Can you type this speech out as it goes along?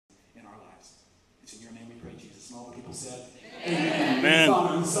It's in your name we pray, Jesus. And all the people said, Amen. Amen.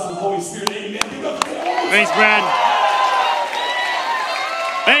 Father and Son, Holy Spirit, amen. Thanks, Brad.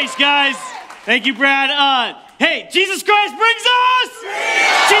 Thanks, guys. Thank you, Brad. Hey, Jesus Christ brings us!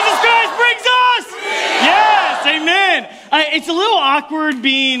 Jesus Christ brings us! Yes, amen. It's a little awkward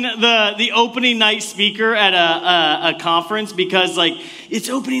being the opening night speaker at a conference because, like, it's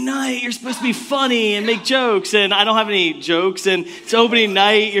opening night. You're supposed to be funny and make jokes, and I don't have any jokes. And it's opening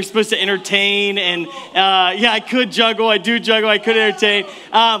night. You're supposed to entertain, and yeah, I could juggle. I do juggle. I could entertain.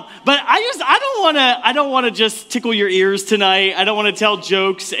 But I don't want to just tickle your ears tonight. I don't want to tell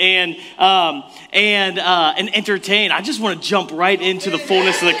jokes and entertain. I just want to jump right into the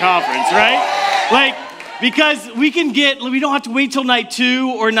fullness of the conference, right? Like, because we don't have to wait till night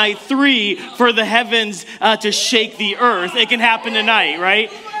 2 or night 3 for the heavens to shake the earth. It can happen tonight,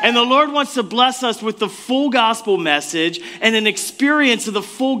 right? And the Lord wants to bless us with the full gospel message and an experience of the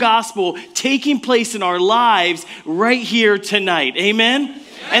full gospel taking place in our lives right here tonight. Amen?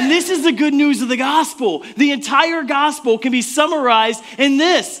 And this is the good news of the gospel. The entire gospel can be summarized in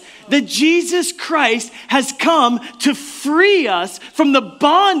this: that Jesus Christ has come to free us from the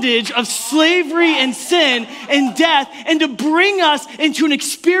bondage of slavery and sin and death, and to bring us into an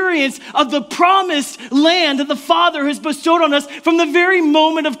experience of the promised land that the Father has bestowed on us from the very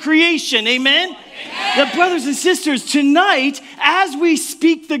moment of creation. Amen? That, brothers and sisters, tonight, as we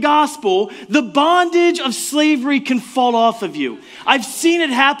speak the gospel, the bondage of slavery can fall off of you. I've seen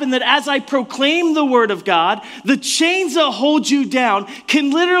it happen that as I proclaim the word of God, the chains that hold you down can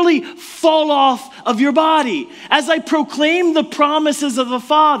literally fall off of your body. As I proclaim the promises of the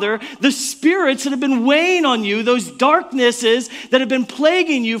Father, the spirits that have been weighing on you, those darknesses that have been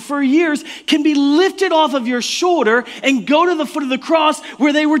plaguing you for years, can be lifted off of your shoulder and go to the foot of the cross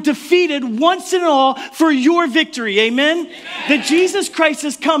where they were defeated once and all for your victory. Amen? Amen. That Jesus Christ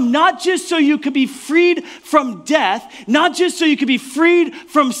has come not just so you could be freed from death, not just so you could be freed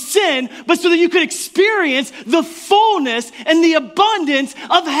from sin, but so that you could experience the fullness and the abundance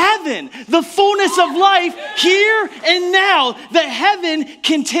of heaven, the fullness of life here and now. That heaven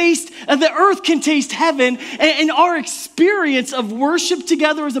can taste, the earth can taste heaven, and our experience of worship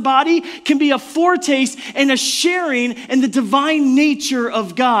together as a body can be a foretaste and a sharing in the divine nature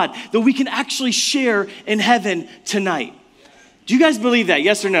of God that we can actually share in heaven tonight. Do you guys believe that?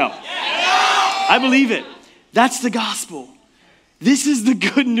 Yes or no? Yeah. I believe it. That's the gospel. This is the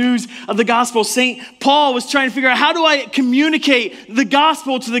good news of the gospel. St. Paul was trying to figure out, how do I communicate the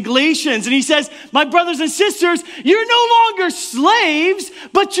gospel to the Galatians? And he says, my brothers and sisters, you're no longer slaves,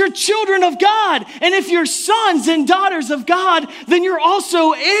 but you're children of God. And if you're sons and daughters of God, then you're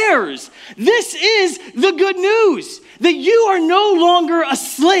also heirs. This is the good news, that you are no longer a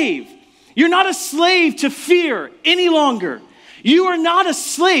slave. You're not a slave to fear any longer. You are not a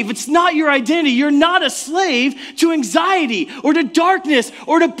slave. It's not your identity. You're not a slave to anxiety or to darkness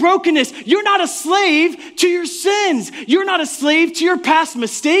or to brokenness. You're not a slave to your sins. You're not a slave to your past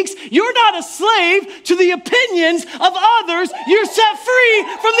mistakes. You're not a slave to the opinions of others. You're set free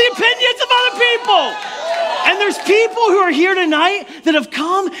from the opinions of other people. And there's people who are here tonight that have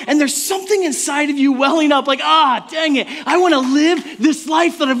come, and there's something inside of you welling up like, dang it, I want to live this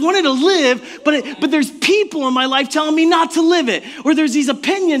life that I've wanted to live, but there's people in my life telling me not to live it. Or there's these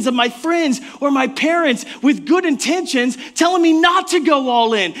opinions of my friends or my parents with good intentions telling me not to go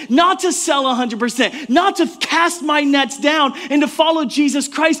all in, not to sell 100%, not to cast my nets down, and to follow Jesus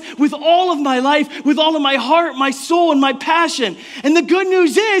Christ with all of my life, with all of my heart, my soul, and my passion. And the good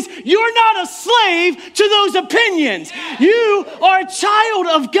news is, you're not a slave to those opinions. You are a child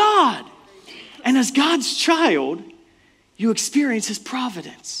of God. And as God's child, you experience his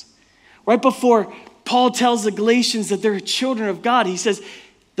providence. Right before Paul tells the Galatians that they're children of God, he says,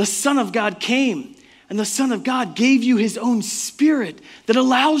 the Son of God came, and the Son of God gave you his own Spirit that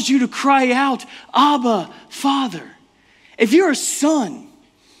allows you to cry out, Abba, Father. If you're a son,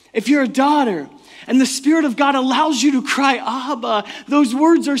 if you're a daughter, and the Spirit of God allows you to cry, Abba, those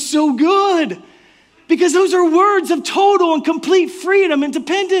words are so good, because those are words of total and complete freedom and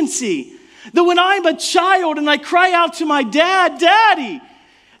dependency. That when I'm a child and I cry out to my dad, Daddy,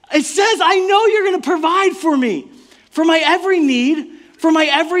 it says, I know you're going to provide for me, for my every need, for my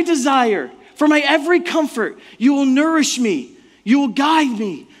every desire, for my every comfort. You will nourish me. You will guide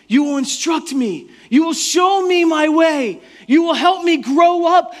me. You will instruct me. You will show me my way. You will help me grow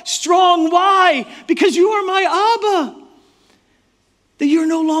up strong. Why? Because you are my Abba. That you're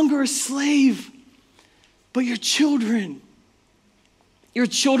no longer a slave, but you're children. You're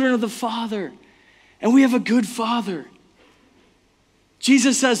children of the Father. And we have a good Father.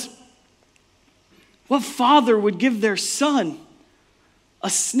 Jesus says, what father would give their son a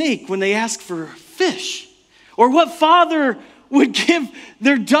snake when they ask for fish? Or what father would give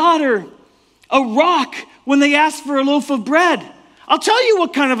their daughter a rock when they ask for a loaf of bread? I'll tell you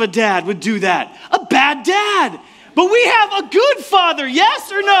what kind of a dad would do that. A bad dad. But we have a good father,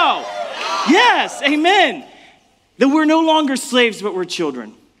 yes or no? Yes, amen. That we're no longer slaves, but we're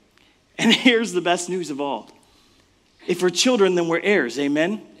children. And here's the best news of all. If we're children, then we're heirs,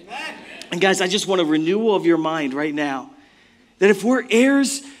 amen? Amen. And guys, I just want a renewal of your mind right now. That if we're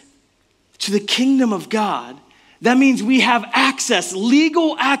heirs to the kingdom of God, that means we have access,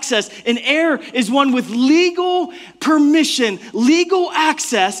 legal access. An heir is one with legal permission, legal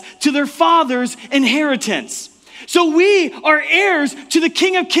access to their father's inheritance. So we are heirs to the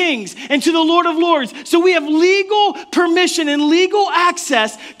King of Kings and to the Lord of Lords. So we have legal permission and legal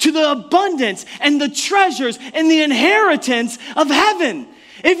access to the abundance and the treasures and the inheritance of heaven.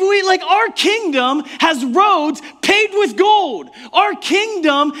 If we, like, our kingdom has roads paved with gold. Our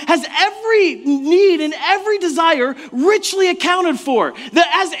kingdom has every need and every desire richly accounted for.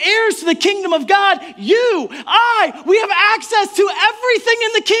 That as heirs to the kingdom of God, we have access to everything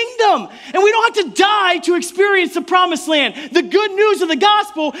in the kingdom. And we don't have to die to experience the promised land. The good news of the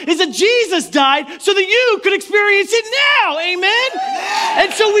gospel is that Jesus died so that you could experience it now. Amen?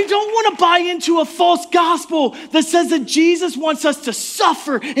 And so we don't want to buy into a false gospel that says that Jesus wants us to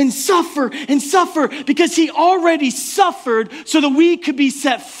suffer and suffer and suffer, because he already suffered so that we could be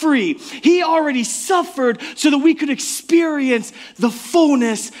set free. He already suffered so that we could experience the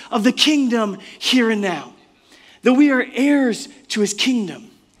fullness of the kingdom here and now. That we are heirs to his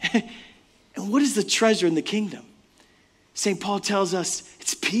kingdom. And what is the treasure in the kingdom? St. Paul tells us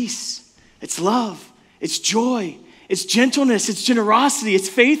it's peace, it's love, it's joy, it's gentleness, it's generosity, it's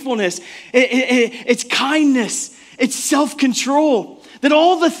faithfulness, it's kindness, it's self-control. That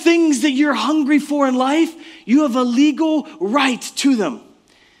all the things that you're hungry for in life, you have a legal right to them.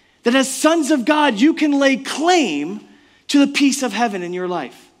 That as sons of God, you can lay claim to the peace of heaven in your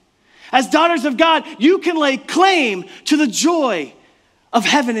life. As daughters of God, you can lay claim to the joy of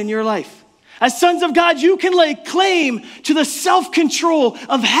heaven in your life. As sons of God, you can lay claim to the self-control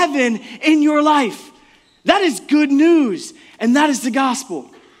of heaven in your life. That is good news, and that is the gospel.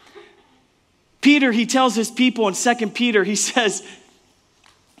 Peter, he tells his people in 2 Peter, he says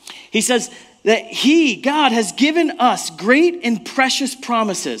that God has given us great and precious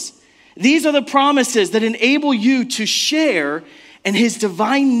promises. These are the promises that enable you to share in his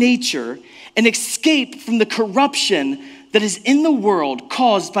divine nature and escape from the corruption that is in the world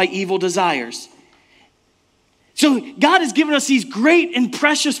caused by evil desires. So God has given us these great and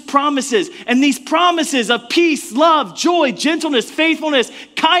precious promises, and these promises of peace, love, joy, gentleness, faithfulness,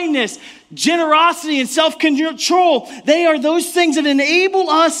 kindness, generosity, and self-control. They are those things that enable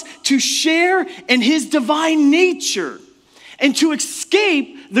us to share in his divine nature and to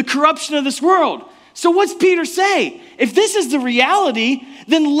escape the corruption of this world. So what's Peter say? If this is the reality,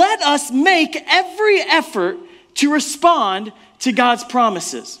 then let us make every effort to respond to God's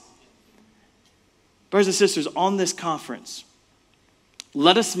promises. Brothers and sisters, on this conference,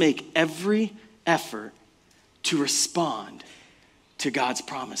 let us make every effort to respond to God's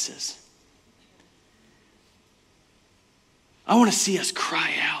promises. I want to see us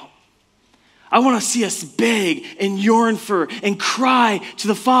cry out. I want to see us beg and yearn for and cry to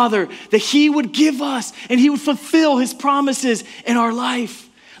the Father that he would give us and he would fulfill his promises in our life.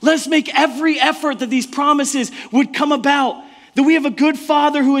 Let us make every effort that these promises would come about. That we have a good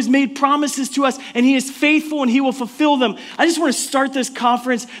Father who has made promises to us, and he is faithful and he will fulfill them. I just want to start this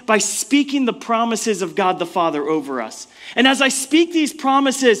conference by speaking the promises of God the Father over us. And as I speak these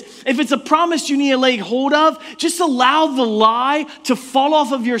promises, if it's a promise you need to lay hold of, just allow the lie to fall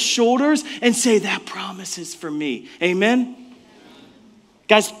off of your shoulders and say, that promise is for me. Amen?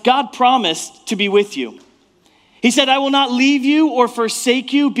 Guys, God promised to be with you. He said, I will not leave you or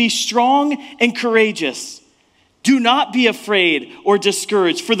forsake you. Be strong and courageous. Do not be afraid or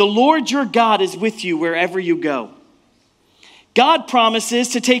discouraged, for the Lord your God is with you wherever you go. God promises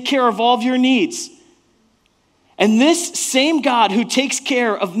to take care of all of your needs. And this same God who takes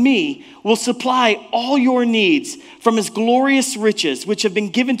care of me will supply all your needs from his glorious riches, which have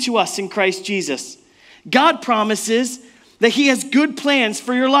been given to us in Christ Jesus. God promises that he has good plans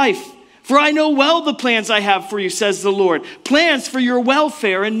for your life. For I know well the plans I have for you, says the Lord. Plans for your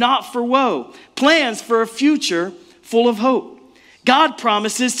welfare and not for woe. Plans for a future full of hope. God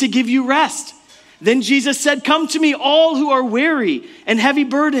promises to give you rest. Then Jesus said, come to me all who are weary and heavy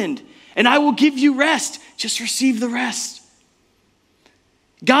burdened, and I will give you rest. Just receive the rest.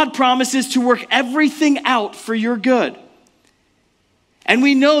 God promises to work everything out for your good. And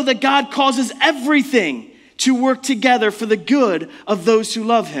we know that God causes everything to work together for the good of those who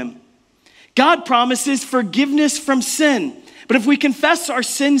love him. God promises forgiveness from sin. But if we confess our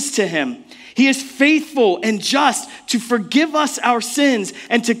sins to him, he is faithful and just to forgive us our sins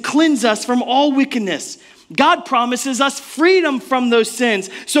and to cleanse us from all wickedness. God promises us freedom from those sins.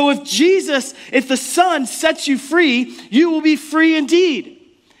 So if the Son sets you free, you will be free indeed.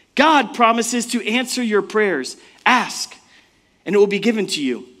 God promises to answer your prayers. Ask, and it will be given to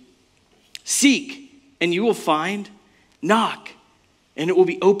you. Seek, and you will find. Knock, and it will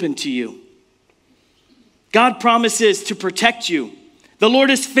be open to you. God promises to protect you. The Lord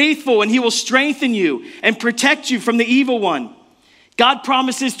is faithful, and he will strengthen you and protect you from the evil one. God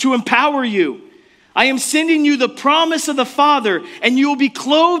promises to empower you. I am sending you the promise of the Father, and you will be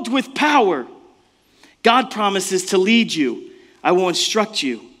clothed with power. God promises to lead you. I will instruct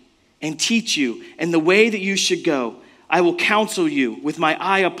you and teach you in the way that you should go. I will counsel you with my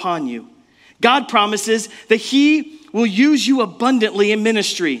eye upon you. God promises that he will use you abundantly in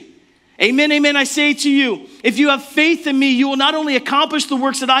ministry. Amen, amen, I say to you, if you have faith in me, you will not only accomplish the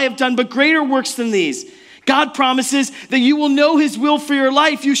works that I have done, but greater works than these. God promises that you will know his will for your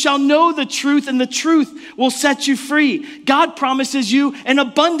life. You shall know the truth, and the truth will set you free. God promises you an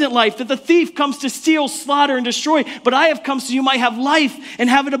abundant life, that the thief comes to steal, slaughter, and destroy. But I have come so you might have life and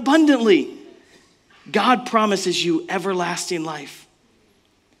have it abundantly. God promises you everlasting life.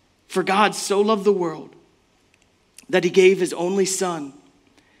 For God so loved the world that he gave his only Son,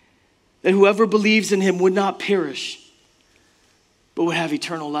 that whoever believes in him would not perish, but would have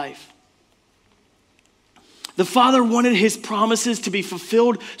eternal life. The Father wanted his promises to be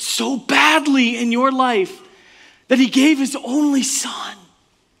fulfilled so badly in your life that he gave his only Son.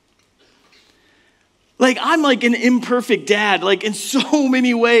 I'm like an imperfect dad, in so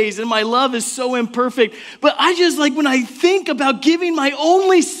many ways, and my love is so imperfect. But I just when I think about giving my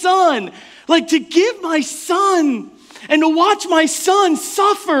only son, to give my son and to watch my son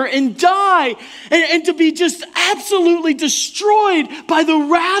suffer and die and to be just absolutely destroyed by the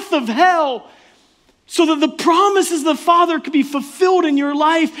wrath of hell so that the promises of the Father could be fulfilled in your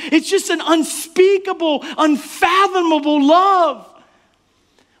life. It's just an unspeakable, unfathomable love.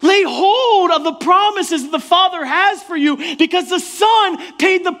 Lay hold of the promises that the Father has for you because the Son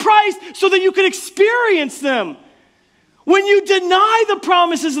paid the price so that you could experience them. When you deny the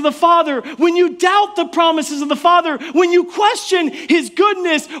promises of the Father, when you doubt the promises of the Father, when you question his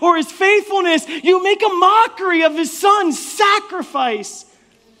goodness or his faithfulness, you make a mockery of his Son's sacrifice.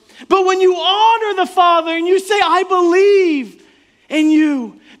 But when you honor the Father and you say, I believe in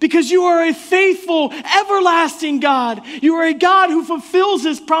you, because you are a faithful, everlasting God. You are a God who fulfills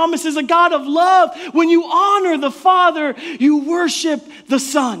his promises, a God of love. When you honor the Father, you worship the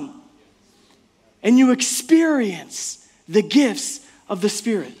Son. And you experience the gifts of the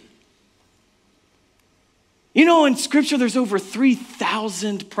Spirit. You know, in Scripture, there's over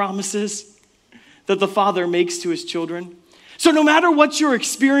 3,000 promises that the Father makes to his children. So no matter what you're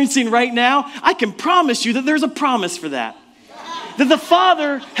experiencing right now, I can promise you that there's a promise for that. That the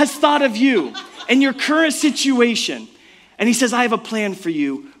Father has thought of you and your current situation. And he says, I have a plan for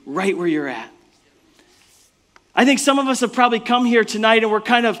you right where you're at. I think some of us have probably come here tonight and we're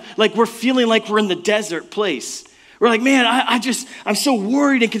kind of we're feeling like we're in the desert place. We're like, man, I'm so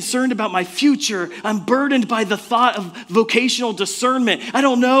worried and concerned about my future. I'm burdened by the thought of vocational discernment. I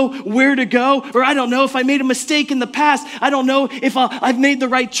don't know where to go, or I don't know if I made a mistake in the past. I don't know if I've made the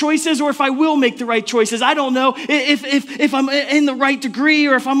right choices or if I will make the right choices. I don't know if I'm in the right degree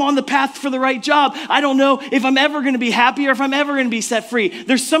or if I'm on the path for the right job. I don't know if I'm ever going to be happy or if I'm ever going to be set free.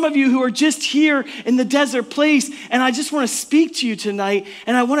 There's some of you who are just here in the desert place, and I just want to speak to you tonight,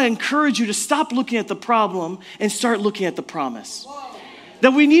 and I want to encourage you to stop looking at the problem and start looking at the promise.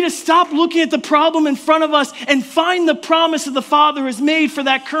 That we need to stop looking at the problem in front of us and find the promise that the Father has made for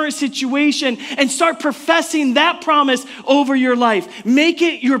that current situation and start professing that promise over your life. Make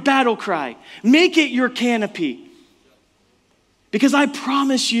it your battle cry. Make it your canopy. Because I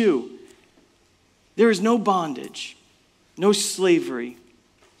promise you, there is no bondage, no slavery,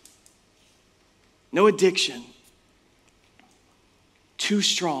 no addiction too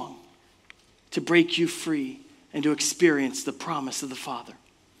strong to break you free and to experience the promise of the Father.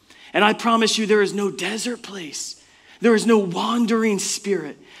 And I promise you, there is no desert place. There is no wandering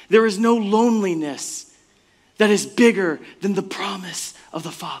spirit. There is no loneliness that is bigger than the promise of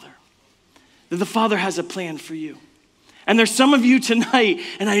the Father. That the Father has a plan for you. And there's some of you tonight,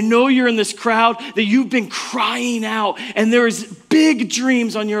 and I know you're in this crowd, that you've been crying out, and there's big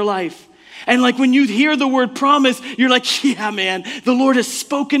dreams on your life. And like when you hear the word promise, you're like, yeah, man, the Lord has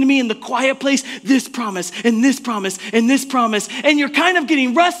spoken to me in the quiet place, this promise and this promise and this promise. And you're kind of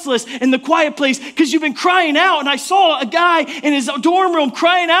getting restless in the quiet place because you've been crying out. And I saw a guy in his dorm room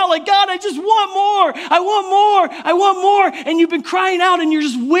crying out like, God, I just want more. I want more. I want more. And you've been crying out and you're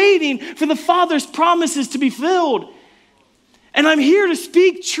just waiting for the Father's promises to be filled. And I'm here to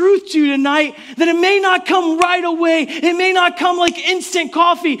speak truth to you tonight that it may not come right away. It may not come like instant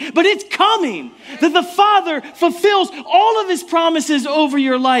coffee, but it's coming. That the Father fulfills all of his promises over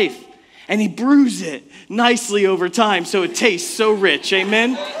your life. And he brews it nicely over time so it tastes so rich.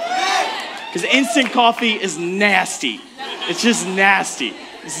 Amen? Because instant coffee is nasty. It's just nasty.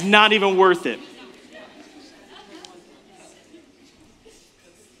 It's not even worth it.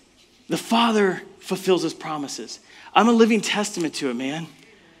 The Father fulfills his promises. I'm a living testament to it, man.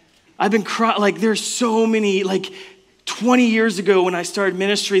 I've been crying, like there's so many, like 20 years ago when I started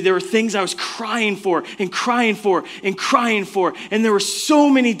ministry, there were things I was crying for and crying for and crying for. And there were so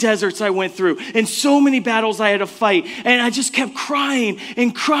many deserts I went through and so many battles I had to fight. And I just kept crying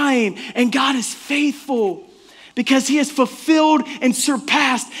and crying. And God is faithful because he has fulfilled and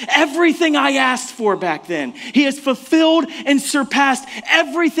surpassed everything I asked for back then. He has fulfilled and surpassed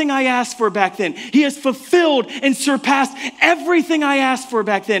everything I asked for back then. He has fulfilled and surpassed everything I asked for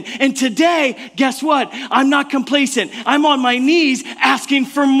back then. And today, guess what? I'm not complacent. I'm on my knees asking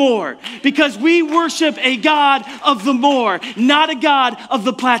for more because we worship a God of the more, not a God of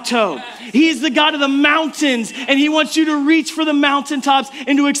the plateau. He is the God of the mountains, and he wants you to reach for the mountaintops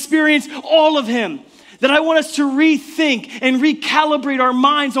and to experience all of him. That I want us to rethink and recalibrate our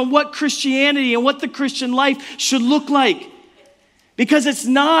minds on what Christianity and what the Christian life should look like. Because it's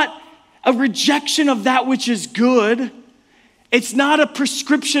not a rejection of that which is good. It's not a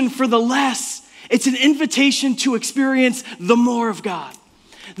prescription for the less. It's an invitation to experience the more of God.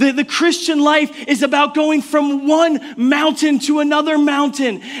 The Christian life is about going from one mountain to another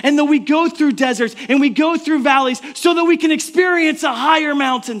mountain. And that we go through deserts and we go through valleys so that we can experience a higher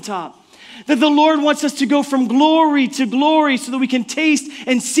mountaintop. That the Lord wants us to go from glory to glory so that we can taste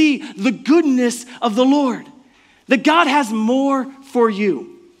and see the goodness of the Lord. That God has more for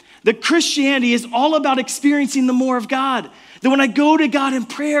you. That Christianity is all about experiencing the more of God. That when I go to God in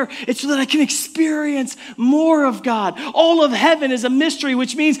prayer, it's so that I can experience more of God. All of heaven is a mystery,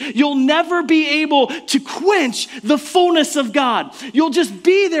 which means you'll never be able to quench the fullness of God. You'll just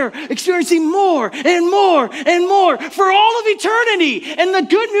be there experiencing more and more and more for all of eternity. And the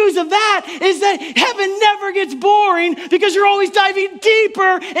good news of that is that heaven never gets boring because you're always diving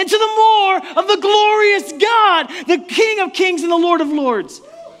deeper into the more of the glorious God, the King of Kings and the Lord of Lords.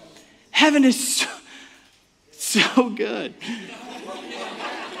 Heaven is so good.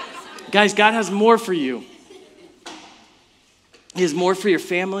 Guys, God has more for you. He has more for your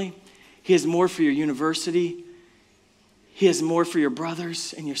family. He has more for your university. He has more for your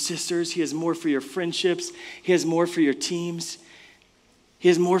brothers and your sisters. He has more for your friendships. He has more for your teams. He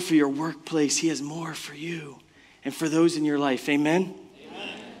has more for your workplace. He has more for you and for those in your life. Amen? Amen.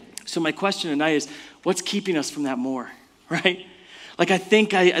 So my question tonight is, what's keeping us from that more, right? Like I think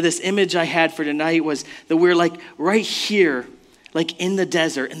this image I had for tonight was that we're like right here, like in the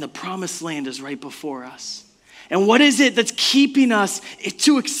desert, and the promised land is right before us. And what is it that's keeping us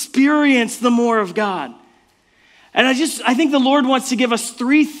to experience the more of God? And I think the Lord wants to give us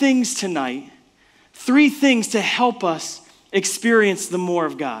 3 things tonight, 3 things to help us experience the more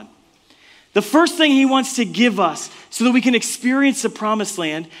of God. The first thing he wants to give us so that we can experience the promised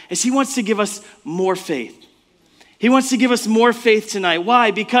land is he wants to give us more faith. He wants to give us more faith tonight.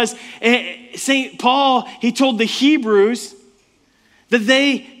 Why? Because St. Paul, he told the Hebrews that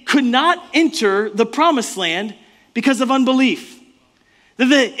they could not enter the promised land because of unbelief. That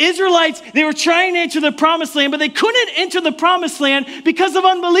the Israelites, they were trying to enter the promised land, but they couldn't enter the promised land because of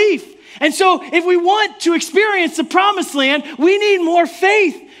unbelief. And so if we want to experience the promised land, we need more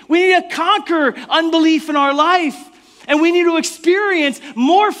faith. We need to conquer unbelief in our life. And we need to experience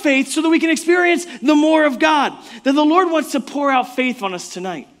more faith so that we can experience the more of God. That the Lord wants to pour out faith on us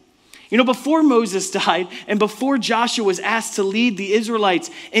tonight. You know, before Moses died and before Joshua was asked to lead the Israelites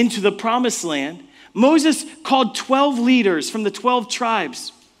into the promised land, Moses called 12 leaders from the 12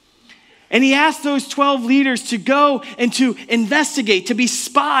 tribes. And he asked those 12 leaders to go and to investigate, to be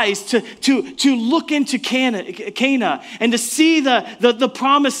spies, to look into Canaan and to see the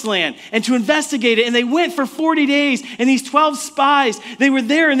promised land and to investigate it. And they went for 40 days, and these 12 spies, they were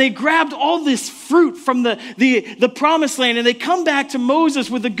there and they grabbed all this fruit from the promised land, and they come back to Moses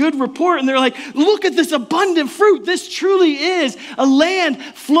with a good report, and they're like, look at this abundant fruit. This truly is a land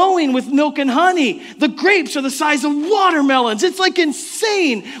flowing with milk and honey. The grapes are the size of watermelons. It's like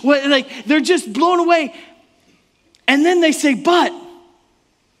insane. they're just blown away. And then they say, but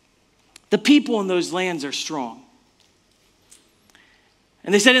the people in those lands are strong.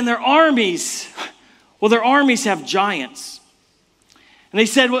 And they said, in their armies have giants. And they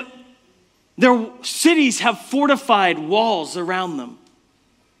said, well, their cities have fortified walls around them.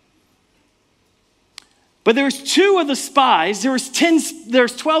 But there's 2 of the spies, there's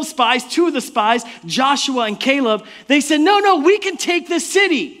 12 spies, 2 of the spies, Joshua and Caleb. They said, no, we can take this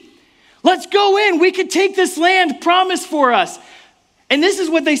city. Let's go in. We can take this land promised for us. And this is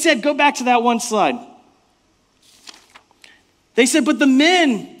what they said. Go back to that one slide. They said, but the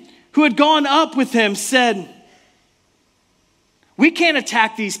men who had gone up with him said, we can't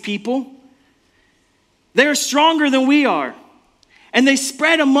attack these people. They're stronger than we are. And they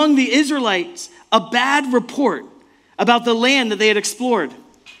spread among the Israelites a bad report about the land that they had explored.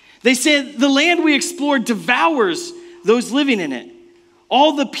 They said, the land we explored devours those living in it.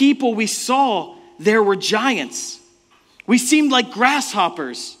 All the people we saw there were giants. We seemed like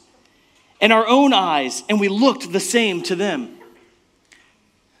grasshoppers in our own eyes, and we looked the same to them.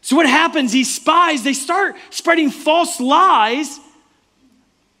 So what happens, these spies, they start spreading false lies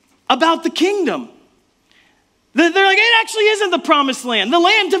about the kingdom. They're like, it actually isn't the promised land. The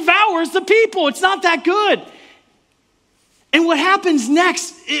land devours the people. It's not that good. And what happens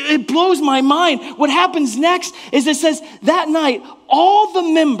next, it blows my mind. What happens next is it says, that night, all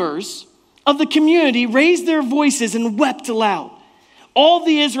the members of the community raised their voices and wept aloud. All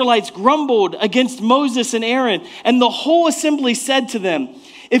the Israelites grumbled against Moses and Aaron, and the whole assembly said to them,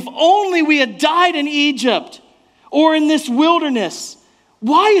 if only we had died in Egypt or in this wilderness.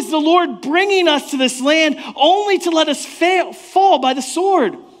 Why is the Lord bringing us to this land only to let us fall by the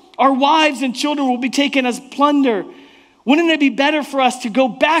sword? Our wives and children will be taken as plunder. Wouldn't it be better for us to go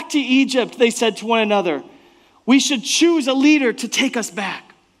back to Egypt, they said to one another. We should choose a leader to take us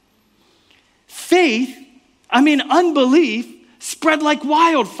back. Unbelief spread like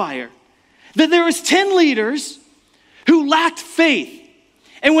wildfire. That there was 10 leaders who lacked faith.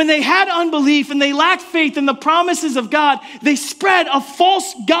 And when they had unbelief and they lacked faith in the promises of God, they spread a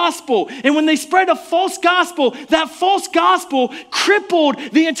false gospel. And when they spread a false gospel, that false gospel crippled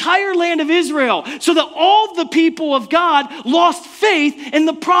the entire land of Israel so that all the people of God lost faith in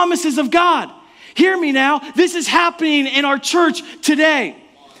the promises of God. Hear me now. This is happening in our church today.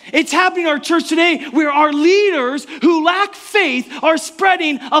 It's happening in our church today where our leaders who lack faith are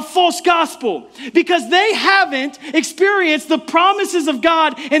spreading a false gospel because they haven't experienced the promises of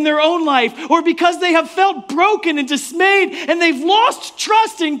God in their own life, or because they have felt broken and dismayed and they've lost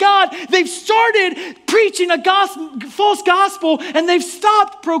trust in God. They've started preaching a false gospel and they've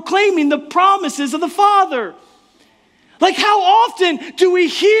stopped proclaiming the promises of the Father. Like, how often do we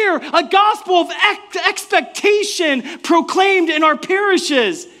hear a gospel of expectation proclaimed in our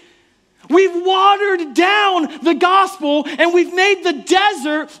parishes? We've watered down the gospel and we've made the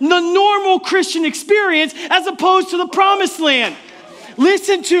desert the normal Christian experience as opposed to the promised land.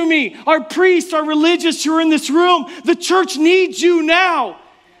 Listen to me, our priests, our religious who are in this room, the church needs you now.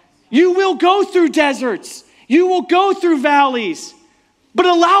 You will go through deserts. You will go through valleys. But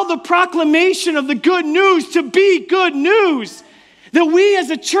allow the proclamation of the good news to be good news. That we as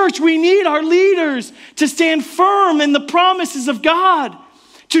a church, we need our leaders to stand firm in the promises of God,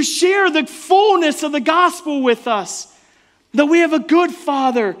 to share the fullness of the gospel with us. That we have a good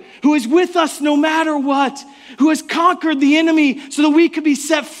Father who is with us no matter what, who has conquered the enemy so that we could be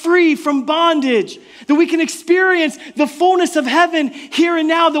set free from bondage, that we can experience the fullness of heaven here and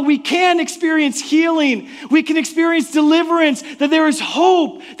now, that we can experience healing, we can experience deliverance, that there is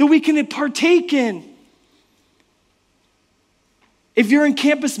hope that we can partake in. If you're in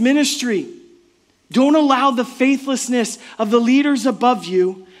campus ministry, don't allow the faithlessness of the leaders above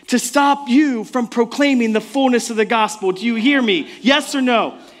you to stop you from proclaiming the fullness of the gospel. Do you hear me? Yes or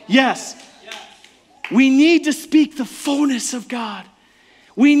no? Yes. We need to speak the fullness of God.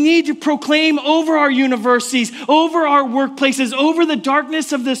 We need to proclaim over our universities, over our workplaces, over the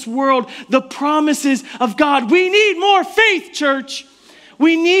darkness of this world, the promises of God. We need more faith, church.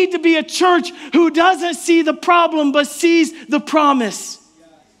 We need to be a church who doesn't see the problem but sees the promise.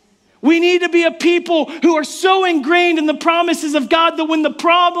 We need to be a people who are so ingrained in the promises of God that when the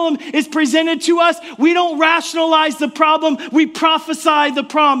problem is presented to us, we don't rationalize the problem, we prophesy the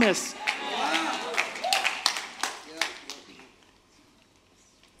promise.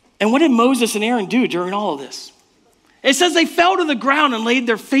 And what did Moses and Aaron do during all of this? It says they fell to the ground and laid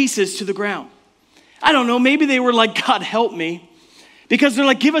their faces to the ground. I don't know, maybe they were like, God help me. Because they're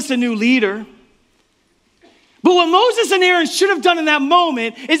like, give us a new leader. But what Moses and Aaron should have done in that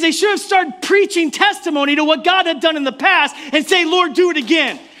moment is they should have started preaching testimony to what God had done in the past and say, Lord, do it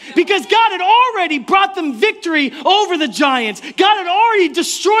again. Because God had already brought them victory over the giants. God had already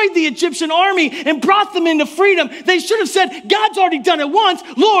destroyed the Egyptian army and brought them into freedom. They should have said, God's already done it once.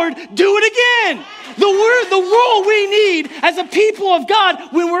 Lord, do it again. The rule we need as a people of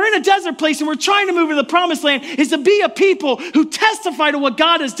God when we're in a desert place and we're trying to move to the promised land is to be a people who testify to what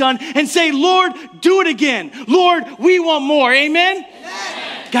God has done and say, Lord, do it again. Lord, we want more. Amen?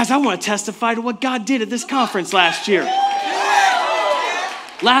 Amen. Guys, I want to testify to what God did at this conference last year.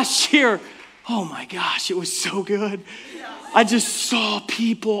 Last year, oh my gosh, it was so good. I just saw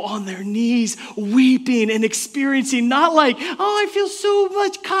people on their knees weeping and experiencing, not like, oh, I feel so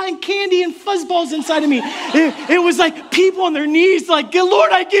much cotton candy and fuzzballs inside of me. It was like people on their knees like,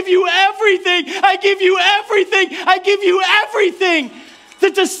 Lord, I give you everything. I give you everything. I give you everything.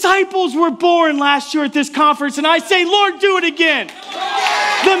 The disciples were born last year at this conference, and I say, Lord, do it again.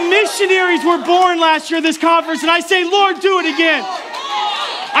 The missionaries were born last year at this conference, and I say, Lord, do it again.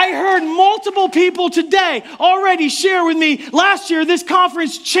 I heard multiple people today already share with me, last year this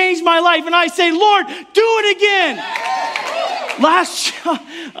conference changed my life. And I say, Lord, do it again. Last year,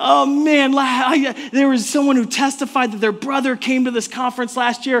 oh man, there was someone who testified that their brother came to this conference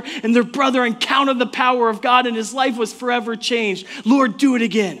last year and their brother encountered the power of God and his life was forever changed. Lord, do it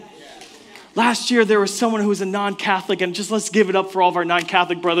again. Last year, there was someone who was a non-Catholic, and just let's give it up for all of our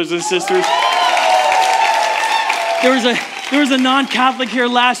non-Catholic brothers and sisters. There was a non-Catholic here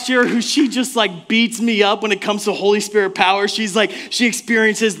last year who she just like beats me up when it comes to Holy Spirit power. She's like, she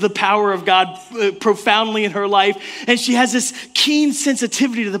experiences the power of God profoundly in her life. And she has this keen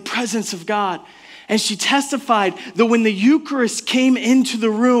sensitivity to the presence of God. And she testified that when the Eucharist came into the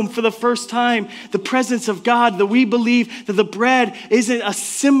room for the first time, the presence of God, that we believe that the bread isn't a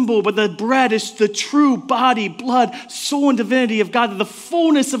symbol, but the bread is the true body, blood, soul, and divinity of God, that the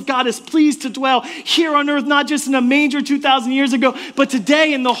fullness of God is pleased to dwell here on earth, not just in a manger 2,000 years ago, but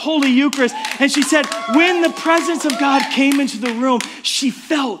today in the Holy Eucharist. And she said, when the presence of God came into the room, she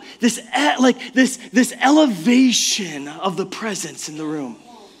felt this elevation of the presence in the room.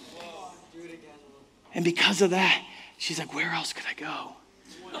 And because of that, she's like, where else could I go?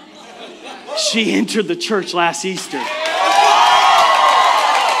 She entered the church last Easter.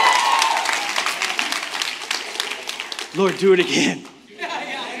 Lord, do it again.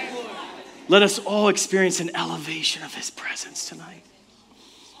 Let us all experience an elevation of his presence tonight.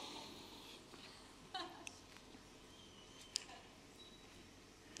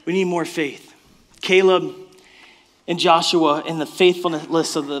 We need more faith. Caleb and Joshua, in the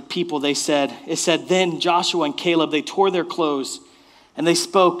faithfulness of the people, it said, then Joshua and Caleb, they tore their clothes and they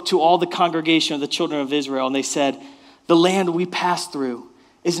spoke to all the congregation of the children of Israel. And they said, the land we passed through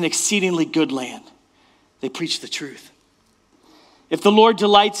is an exceedingly good land. They preached the truth. If the Lord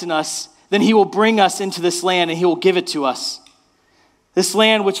delights in us, then he will bring us into this land and he will give it to us. This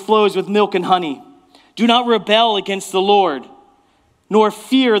land which flows with milk and honey. Do not rebel against the Lord, nor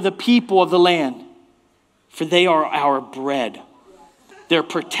fear the people of the land. For they are our bread. Their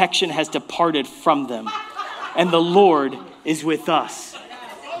protection has departed from them. And the Lord is with us.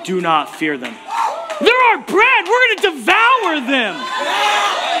 Do not fear them. They're our bread. We're going to devour them.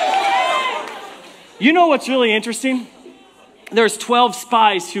 You know what's really interesting? There's 12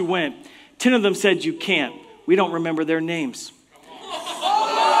 spies who went. 10 of them said, you can't. We don't remember their names.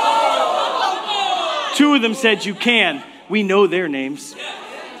 2 of them said, you can. We know their names.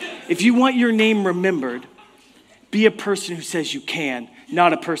 If you want your name remembered, be a person who says you can,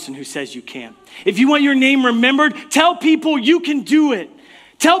 not a person who says you can't. If you want your name remembered, tell people you can do it.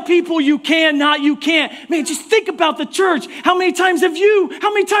 Tell people you can, not you can't. Man, just think about the church. How many times was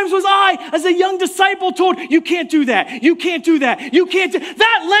I, as a young disciple, told, you can't do that, you can't do that, you can't do that.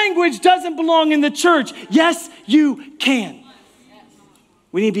 That language doesn't belong in the church. Yes, you can.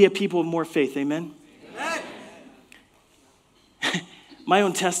 We need to be a people of more faith, amen? Amen. My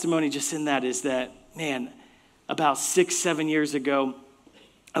own testimony just in that is that, man, about 6-7 years ago,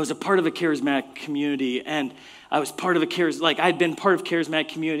 I was a part of a charismatic community, and I was part of I'd been part of charismatic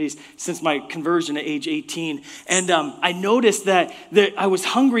communities since my conversion at age 18. And I noticed that I was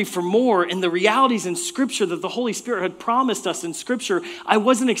hungry for more, and the realities in Scripture that the Holy Spirit had promised us in Scripture, I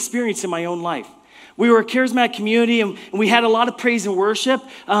wasn't experiencing in my own life. We were a charismatic community, and we had a lot of praise and worship.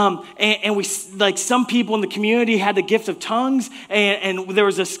 And we, like some people in the community, had the gift of tongues. And there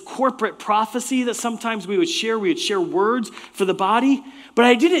was this corporate prophecy that sometimes we would share. We would share words for the body. But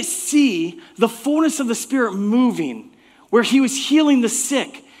I didn't see the fullness of the Spirit moving, where he was healing the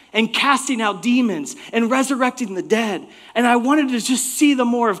sick and casting out demons and resurrecting the dead. And I wanted to just see the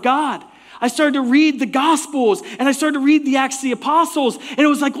more of God. I started to read the Gospels, and I started to read the Acts of the Apostles, and it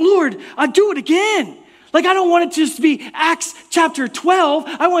was like, Lord, do it again. Like, I don't want it to just be Acts chapter 12.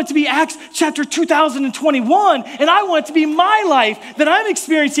 I want it to be Acts chapter 2021. And I want it to be my life that I'm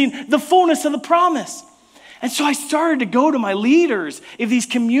experiencing the fullness of the promise. And so I started to go to my leaders of these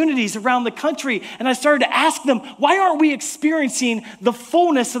communities around the country, and I started to ask them, why aren't we experiencing the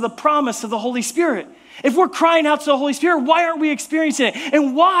fullness of the promise of the Holy Spirit? If we're crying out to the Holy Spirit, why aren't we experiencing it?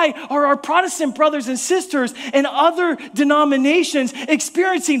 And why are our Protestant brothers and sisters and other denominations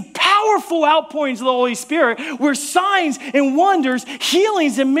experiencing powerful outpourings of the Holy Spirit where signs and wonders,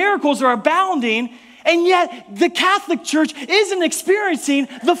 healings and miracles are abounding, and yet the Catholic Church isn't experiencing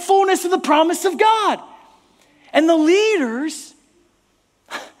the fullness of the promise of God? And the leaders,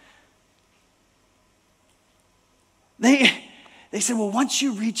 they said, well, once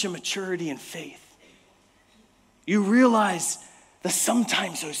you reach a maturity in faith, you realize that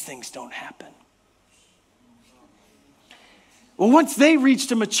sometimes those things don't happen. Well, once they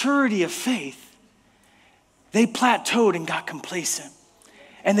reached a maturity of faith, they plateaued and got complacent.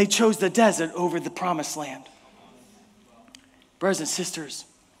 And they chose the desert over the promised land. Brothers and sisters,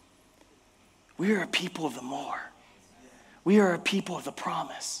 we are a people of the more. We are a people of the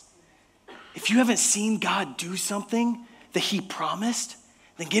promise. If you haven't seen God do something that he promised,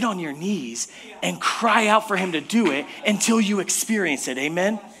 then get on your knees and cry out for him to do it until you experience it.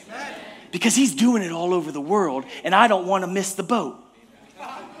 Amen? Amen. Because he's doing it all over the world, and I don't want to miss the boat.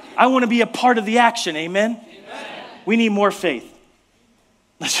 I want to be a part of the action. Amen? Amen. We need more faith.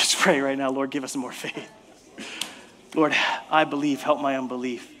 Let's just pray right now. Lord, give us more faith. Lord, I believe, help my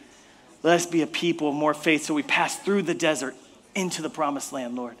unbelief. Let us be a people of more faith so we pass through the desert into the promised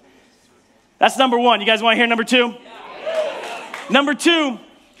land, Lord. That's number one. You guys want to hear number two? Number two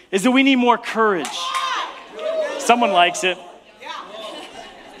is that we need more courage. Someone likes it.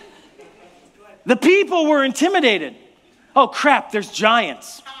 The people were intimidated. Oh, crap, there's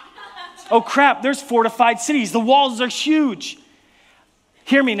giants. Oh, crap, there's fortified cities. The walls are huge.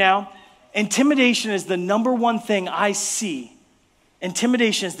 Hear me now. Intimidation is the number one thing I see.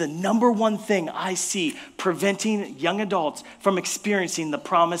 Intimidation is the number one thing I see preventing young adults from experiencing the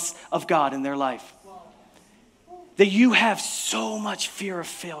promise of God in their life. That you have so much fear of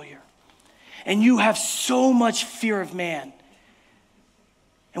failure. And you have so much fear of man.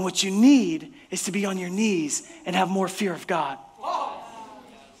 And what you need is to be on your knees and have more fear of God.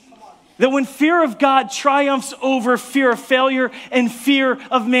 That when fear of God triumphs over fear of failure and fear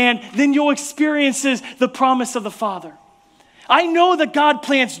of man, then you'll experience the promise of the Father. I know that God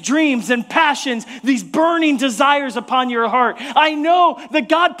plants dreams and passions, these burning desires upon your heart. I know that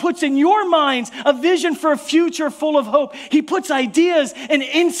God puts in your minds a vision for a future full of hope. He puts ideas and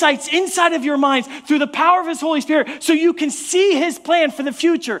insights inside of your minds through the power of his Holy Spirit so you can see his plan for the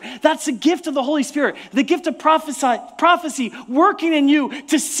future. That's the gift of the Holy Spirit, the gift of prophecy working in you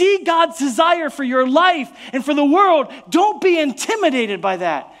to see God's desire for your life and for the world. Don't be intimidated by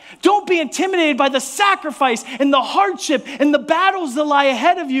that. Don't be intimidated by the sacrifice and the hardship and the battles that lie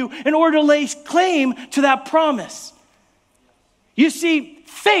ahead of you in order to lay claim to that promise. You see,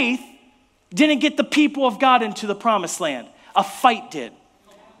 faith didn't get the people of God into the promised land. A fight did.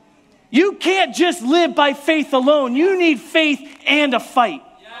 You can't just live by faith alone. You need faith and a fight.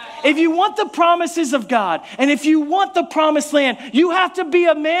 If you want the promises of God and if you want the promised land, you have to be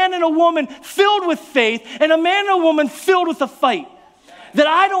a man and a woman filled with faith and a man and a woman filled with a fight. That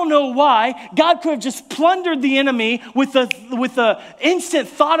I don't know why God could have just plundered the enemy with the instant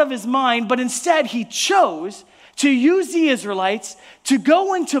thought of his mind, but instead he chose to use the Israelites to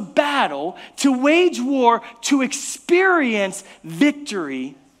go into battle, to wage war, to experience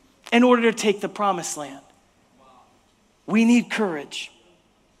victory in order to take the promised land. We need courage.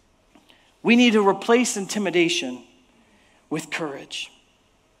 We need to replace intimidation with courage.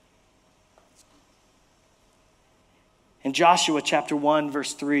 In Joshua chapter 1,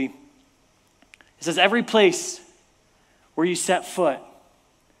 verse 3, it says, every place where you set foot,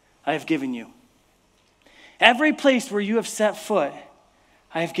 I have given you. Every place where you have set foot,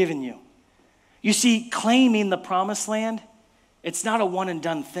 I have given you. You see, claiming the promised land, it's not a one and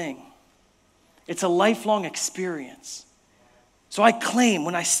done thing. It's a lifelong experience. So I claim,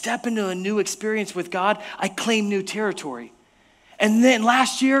 when I step into a new experience with God, I claim new territory. And then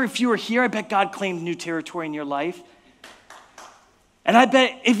last year, if you were here, I bet God claimed new territory in your life. And I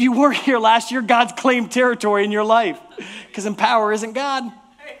bet if you weren't here last year, God's claimed territory in your life. Because in power isn't God.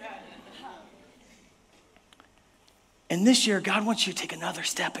 And this year, God wants you to take another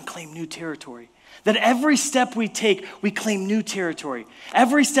step and claim new territory. That every step we take, we claim new territory.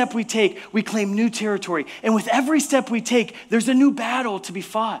 Every step we take, we claim new territory. And with every step we take, there's a new battle to be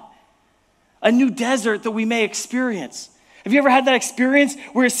fought. A new desert that we may experience. Have you ever had that experience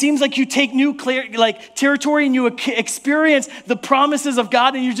where it seems like you take new territory and you experience the promises of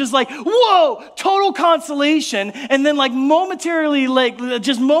God and you're just like, whoa, total consolation. And then like momentarily, like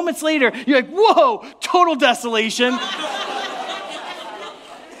just moments later, you're like, whoa, total desolation.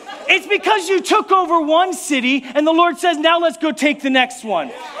 It's because you took over one city and the Lord says, now let's go take the next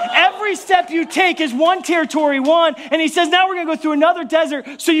one. Every step you take is one territory won. And he says, now we're going to go through another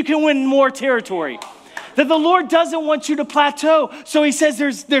desert so you can win more territory. That the Lord doesn't want you to plateau. So he says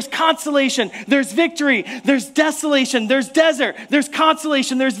there's consolation, there's victory, there's desolation, there's desert, there's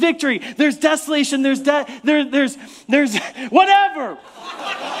consolation, there's victory, there's desolation, there's whatever.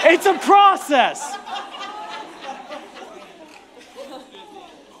 It's a process.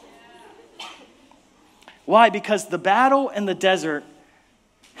 Why? Because the battle and the desert,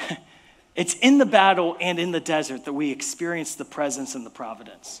 it's in the battle and in the desert that we experience the presence and the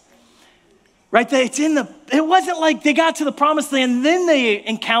providence. Right? It wasn't like they got to the promised land and then they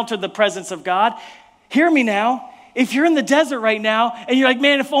encountered the presence of God. Hear me now. If you're in the desert right now and you're like,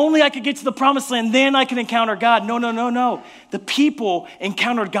 man, if only I could get to the promised land, then I can encounter God. No. The people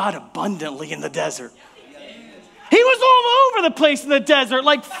encountered God abundantly in the desert. He was all over the place in the desert,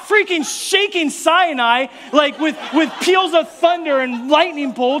 like freaking shaking Sinai, like with peals of thunder and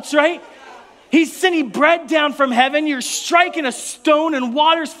lightning bolts, right? He's sending bread down from heaven. You're striking a stone and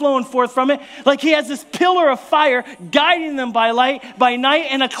water's flowing forth from it. Like he has this pillar of fire guiding them by night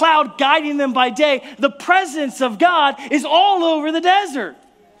and a cloud guiding them by day. The presence of God is all over the desert.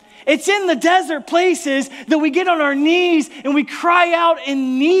 It's in the desert places that we get on our knees and we cry out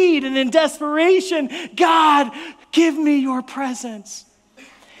in need and in desperation, God, give me your presence.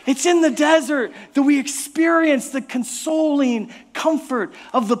 It's in the desert that we experience the consoling comfort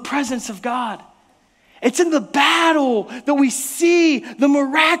of the presence of God. It's in the battle that we see the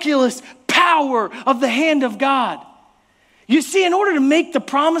miraculous power of the hand of God. You see, in order to make the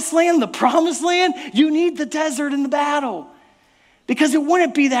promised land, you need the desert and the battle. Because it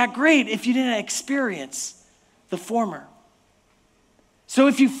wouldn't be that great if you didn't experience the former. So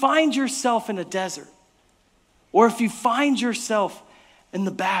if you find yourself in a desert, or if you find yourself in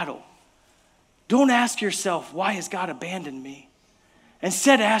the battle, don't ask yourself, why has God abandoned me?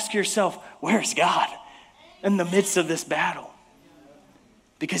 Instead, ask yourself, where's God in the midst of this battle?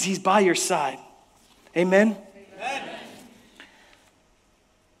 Because he's by your side. Amen? Amen.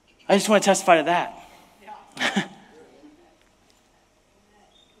 I just want to testify to that. Yeah.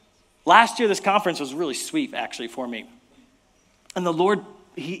 Last year, this conference was really sweet, actually, for me. And the Lord,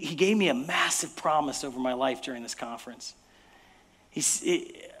 he gave me a massive promise over my life during this conference.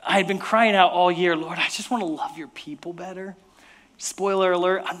 I had been crying out all year, Lord, I just want to love your people better. Spoiler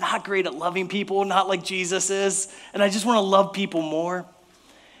alert, I'm not great at loving people, not like Jesus is. And I just want to love people more.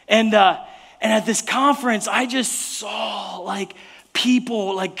 And at this conference, I just saw like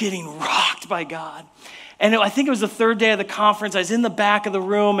people like getting rocked by God. And I think it was the third day of the conference. I was in the back of the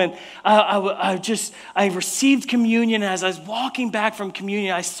room, and I received communion. And as I was walking back from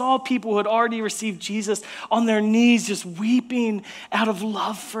communion, I saw people who had already received Jesus on their knees, just weeping out of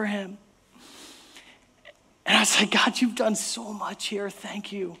love for him. And I was like, God, you've done so much here.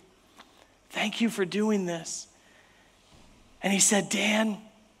 Thank you. Thank you for doing this. And he said, Dan,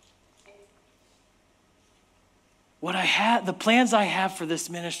 the plans I have for this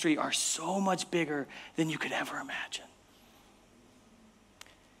ministry are so much bigger than you could ever imagine.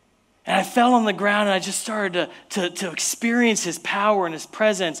 And I fell on the ground and I just started to experience his power and his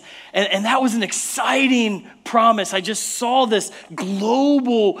presence. And that was an exciting promise. I just saw this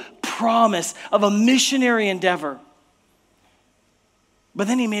global promise of a missionary endeavor. But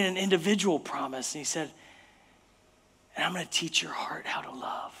then he made an individual promise and he said, and I'm going to teach your heart how to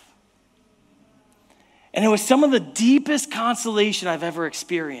love. And it was some of the deepest consolation I've ever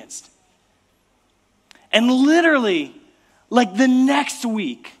experienced. And literally, like the next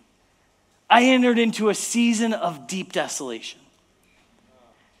week, I entered into a season of deep desolation.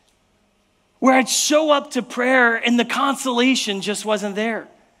 Where I'd show up to prayer and the consolation just wasn't there.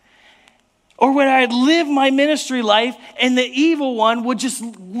 Or when I'd live my ministry life and the evil one would just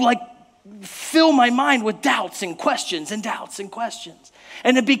like fill my mind with doubts and questions and doubts and questions.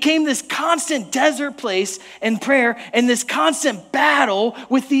 And it became this constant desert place in prayer and this constant battle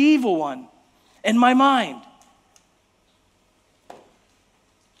with the evil one in my mind.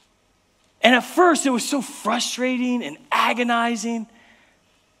 And at first it was so frustrating and agonizing.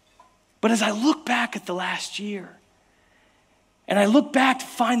 But as I look back at the last year, and I look back to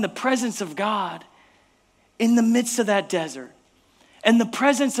find the presence of God in the midst of that desert, and the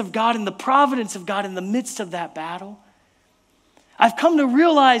presence of God and the providence of God in the midst of that battle, I've come to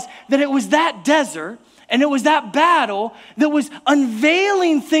realize that it was that desert And it was that battle that was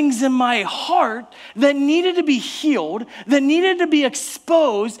unveiling things in my heart that needed to be healed, that needed to be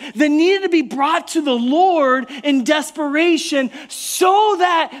exposed, that needed to be brought to the Lord in desperation so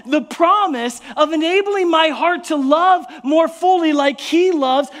that the promise of enabling my heart to love more fully like he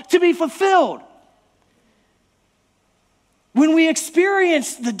loves to be fulfilled. When we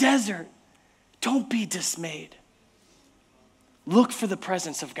experience the desert, don't be dismayed. Look for the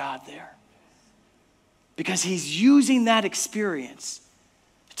presence of God there. Because he's using that experience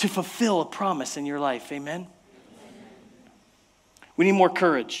to fulfill a promise in your life. Amen? We need more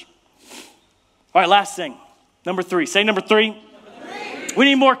courage. All right, last thing. Number 3. Say number 3. We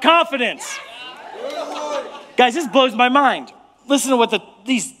need more confidence. Guys, this blows my mind. Listen to what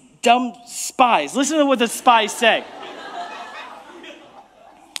these dumb spies, listen to what the spies say.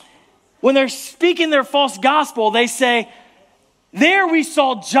 When they're speaking their false gospel, they say, there we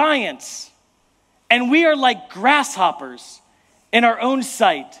saw giants. And we are like grasshoppers in our own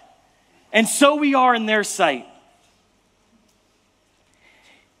sight. And so we are in their sight.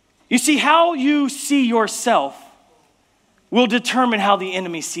 You see, how you see yourself will determine how the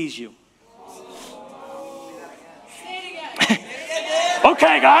enemy sees you.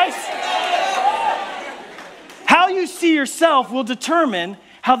 Okay, guys. How you see yourself will determine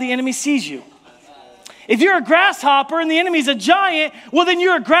how the enemy sees you. If you're a grasshopper and the enemy's a giant, well, then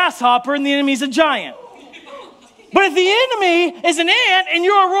you're a grasshopper and the enemy's a giant. But if the enemy is an ant and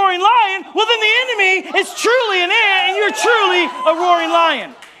you're a roaring lion, well, then the enemy is truly an ant and you're truly a roaring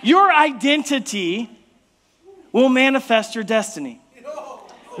lion. Your identity will manifest your destiny.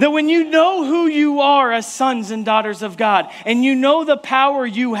 That when you know who you are as sons and daughters of God, and you know the power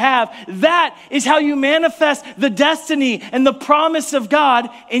you have, that is how you manifest the destiny and the promise of God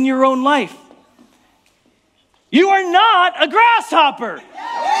in your own life. You are not a grasshopper.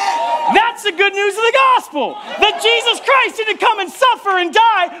 That's the good news of the gospel. That Jesus Christ didn't come and suffer and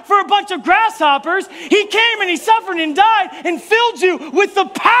die for a bunch of grasshoppers. He came and he suffered and died and filled you with the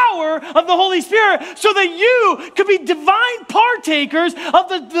power of the Holy Spirit so that you could be divine partakers of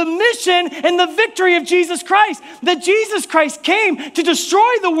the mission and the victory of Jesus Christ. That Jesus Christ came to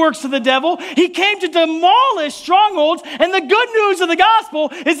destroy the works of the devil. He came to demolish strongholds. And the good news of the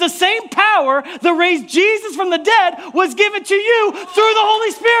gospel is the same power that raised Jesus from the dead was given to you through the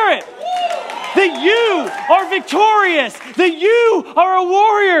Holy Spirit. That you are victorious, that you are a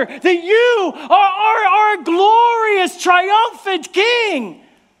warrior, that you are a glorious, triumphant king.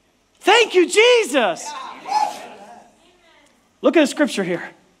 Thank you, Jesus. Look at the scripture here.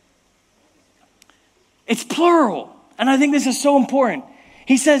 It's plural, and I think this is so important.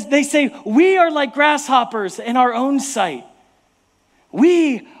 They say, we are like grasshoppers in our own sight.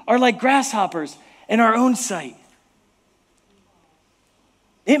 We are like grasshoppers in our own sight.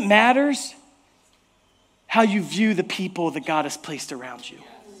 It matters how you view the people that God has placed around you.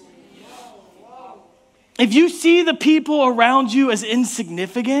 If you see the people around you as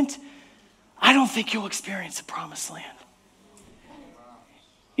insignificant, I don't think you'll experience the promised land.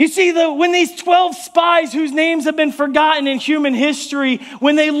 You see, when these 12 spies whose names have been forgotten in human history,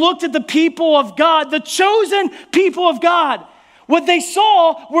 when they looked at the people of God, the chosen people of God, what they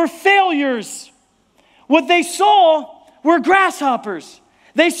saw were failures. What they saw were grasshoppers.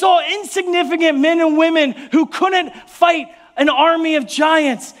 They saw insignificant men and women who couldn't fight an army of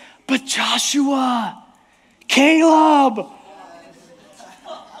giants. But Joshua, Caleb,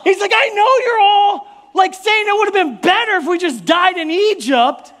 he's like, I know you're all like saying it would have been better if we just died in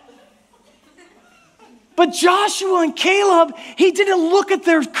Egypt. But Joshua and Caleb, he didn't look at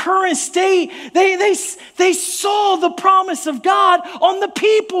their current state. They saw the promise of God on the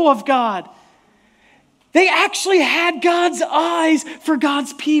people of God. They actually had God's eyes for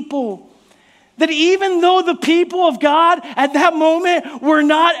God's people. That even though the people of God at that moment were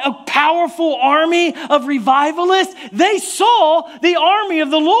not a powerful army of revivalists, they saw the army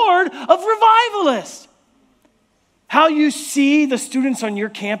of the Lord of revivalists. How you see the students on your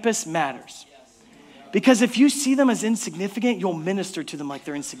campus matters. Because if you see them as insignificant, you'll minister to them like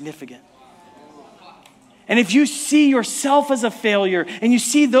they're insignificant. And if you see yourself as a failure and you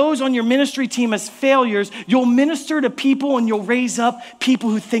see those on your ministry team as failures, you'll minister to people and you'll raise up people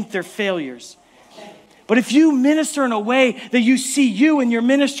who think they're failures. But if you minister in a way that you see you and your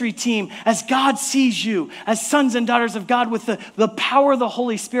ministry team as God sees you, as sons and daughters of God with the power of the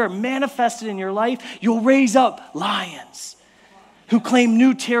Holy Spirit manifested in your life, you'll raise up lions who claim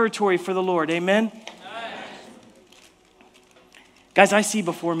new territory for the Lord. Amen? Guys, I see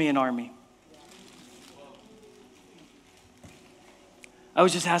before me an army. I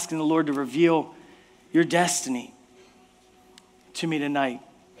was just asking the Lord to reveal your destiny to me tonight.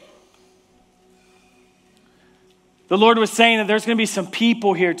 The Lord was saying that there's going to be some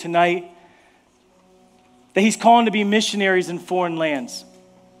people here tonight that he's calling to be missionaries in foreign lands.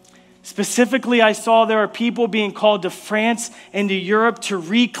 Specifically, I saw there are people being called to France and to Europe to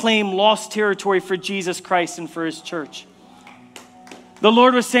reclaim lost territory for Jesus Christ and for his church. The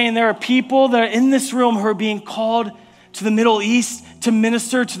Lord was saying there are people that are in this room who are being called to the Middle East to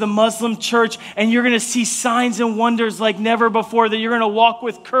minister to the Muslim church, and you're going to see signs and wonders like never before, that you're going to walk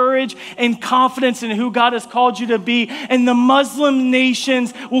with courage and confidence in who God has called you to be, and the Muslim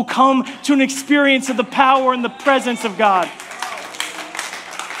nations will come to an experience of the power and the presence of God.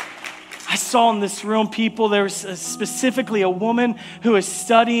 I saw in this room people, there was specifically a woman who is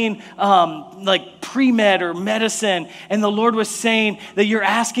studying like pre-med or medicine. And the Lord was saying that you're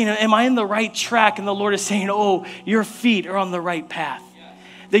asking, am I in the right track? And the Lord is saying, oh, your feet are on the right path.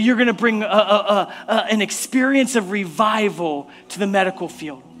 That you're going to bring an experience of revival to the medical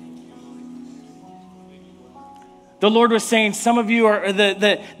field. The Lord was saying some of you are,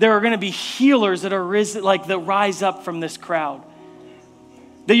 that there are going to be healers that are that rise up from this crowd.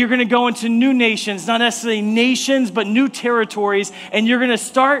 That you're going to go into new nations, not necessarily nations, but new territories, and you're going to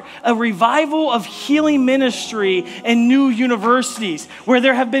start a revival of healing ministry in new universities where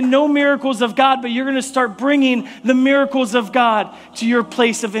there have been no miracles of God, but you're going to start bringing the miracles of God to your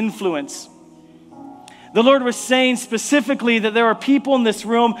place of influence. The Lord was saying specifically that there are people in this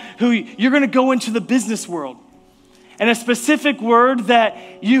room who you're going to go into the business world. And a specific word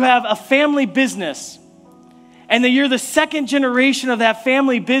that you have a family business. And that you're the second generation of that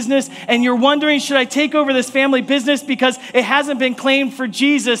family business, and you're wondering, should I take over this family business because it hasn't been claimed for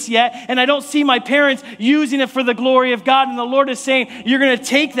Jesus yet, and I don't see my parents using it for the glory of God. And the Lord is saying, you're going to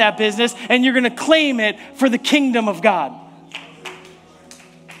take that business and you're going to claim it for the kingdom of God.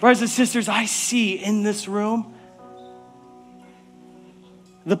 Brothers and sisters, I see in this room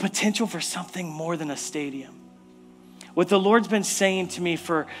the potential for something more than a stadium. What the Lord's been saying to me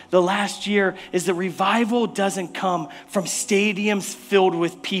for the last year is that revival doesn't come from stadiums filled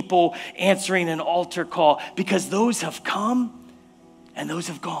with people answering an altar call, because those have come and those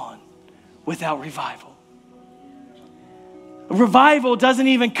have gone without revival. Revival doesn't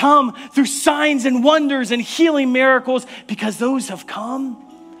even come through signs and wonders and healing miracles, because those have come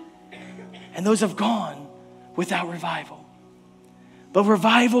and those have gone without revival. But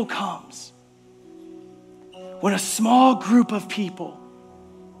revival comes when a small group of people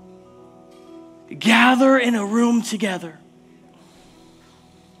gather in a room together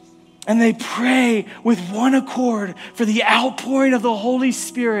and they pray with one accord for the outpouring of the Holy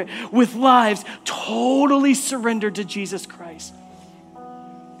Spirit, with lives totally surrendered to Jesus Christ.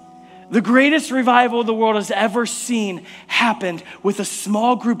 The greatest revival the world has ever seen happened with a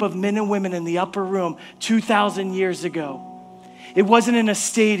small group of men and women in the upper room 2,000 years ago. It wasn't in a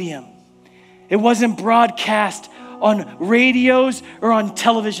stadium. It wasn't broadcast on radios or on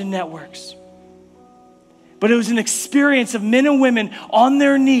television networks. But it was an experience of men and women on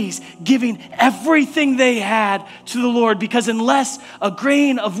their knees giving everything they had to the Lord, because unless a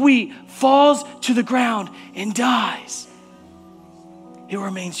grain of wheat falls to the ground and dies, it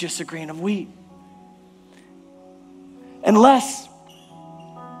remains just a grain of wheat. Unless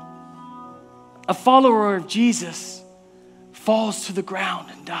a follower of Jesus falls to the ground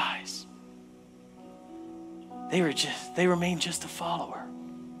and dies, they remain just a follower.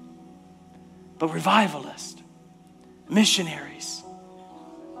 But revivalists, missionaries,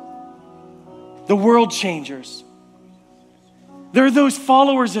 the world changers, they're those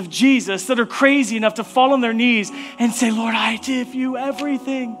followers of Jesus that are crazy enough to fall on their knees and say, Lord, I give you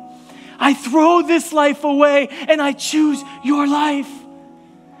everything. I throw this life away and I choose your life.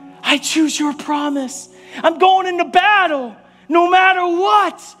 I choose your promise. I'm going into battle no matter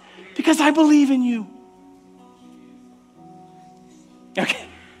what, because I believe in you. Okay,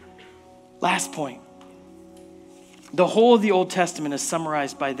 last point. The whole of the Old Testament is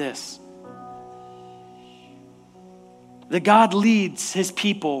summarized by this: that God leads his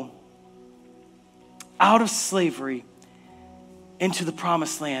people out of slavery into the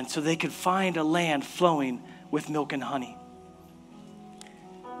promised land so they could find a land flowing with milk and honey.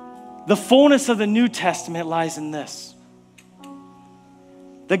 The fullness of the New Testament lies in this: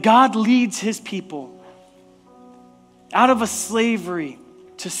 that God leads his people out of a slavery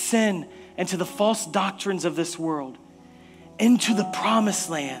to sin and to the false doctrines of this world into the promised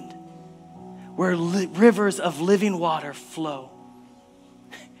land where rivers of living water flow.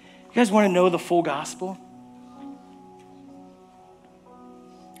 You guys want to know the full gospel?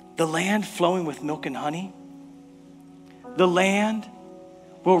 The land flowing with milk and honey, the land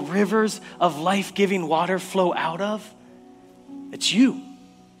where rivers of life-giving water flow out of, it's you.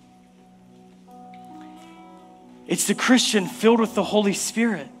 It's the Christian filled with the Holy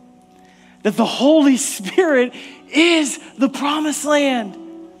Spirit. That the Holy Spirit is the promised land.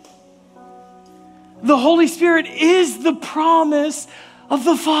 The Holy Spirit is the promise of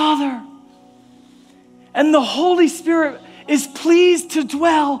the Father. And the Holy Spirit is pleased to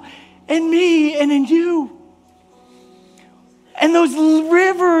dwell in me and in you. And those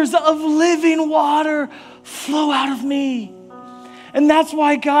rivers of living water flow out of me. And that's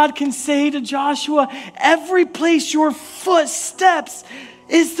why God can say to Joshua, every place your foot steps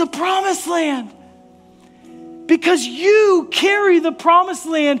is the promised land. Because you carry the promised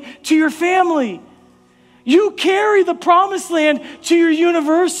land to your family. You carry the promised land to your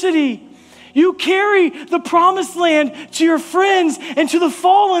university. You carry the promised land to your friends and to the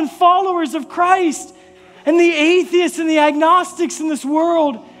fallen followers of Christ and the atheists and the agnostics in this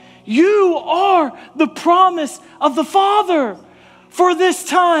world. You are the promise of the Father for this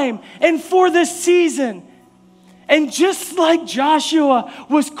time and for this season. And just like Joshua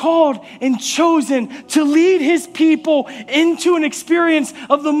was called and chosen to lead his people into an experience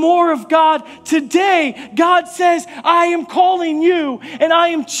of the more of God, today God says, I am calling you and I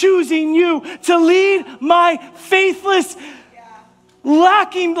am choosing you to lead my faithless,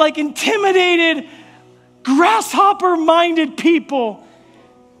 lacking, like intimidated, grasshopper-minded people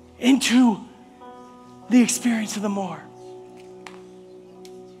into the experience of the more.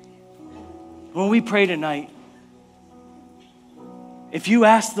 When we pray tonight, if you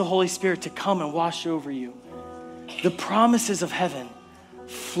ask the Holy Spirit to come and wash over you, the promises of heaven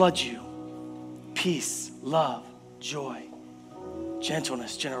flood you. Peace, love, joy,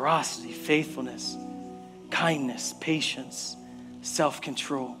 gentleness, generosity, faithfulness, kindness, patience,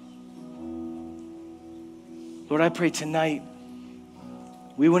 self-control. Lord, I pray tonight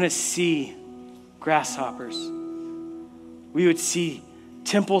we wouldn't see grasshoppers. We would see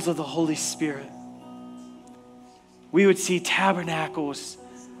temples of the Holy Spirit. We would see tabernacles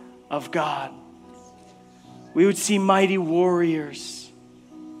of God. We would see mighty warriors.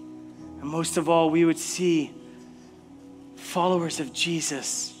 And most of all, we would see followers of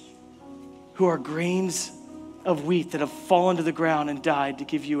Jesus who are grains of wheat that have fallen to the ground and died to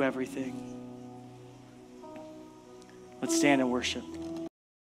give you everything. Let's stand and worship.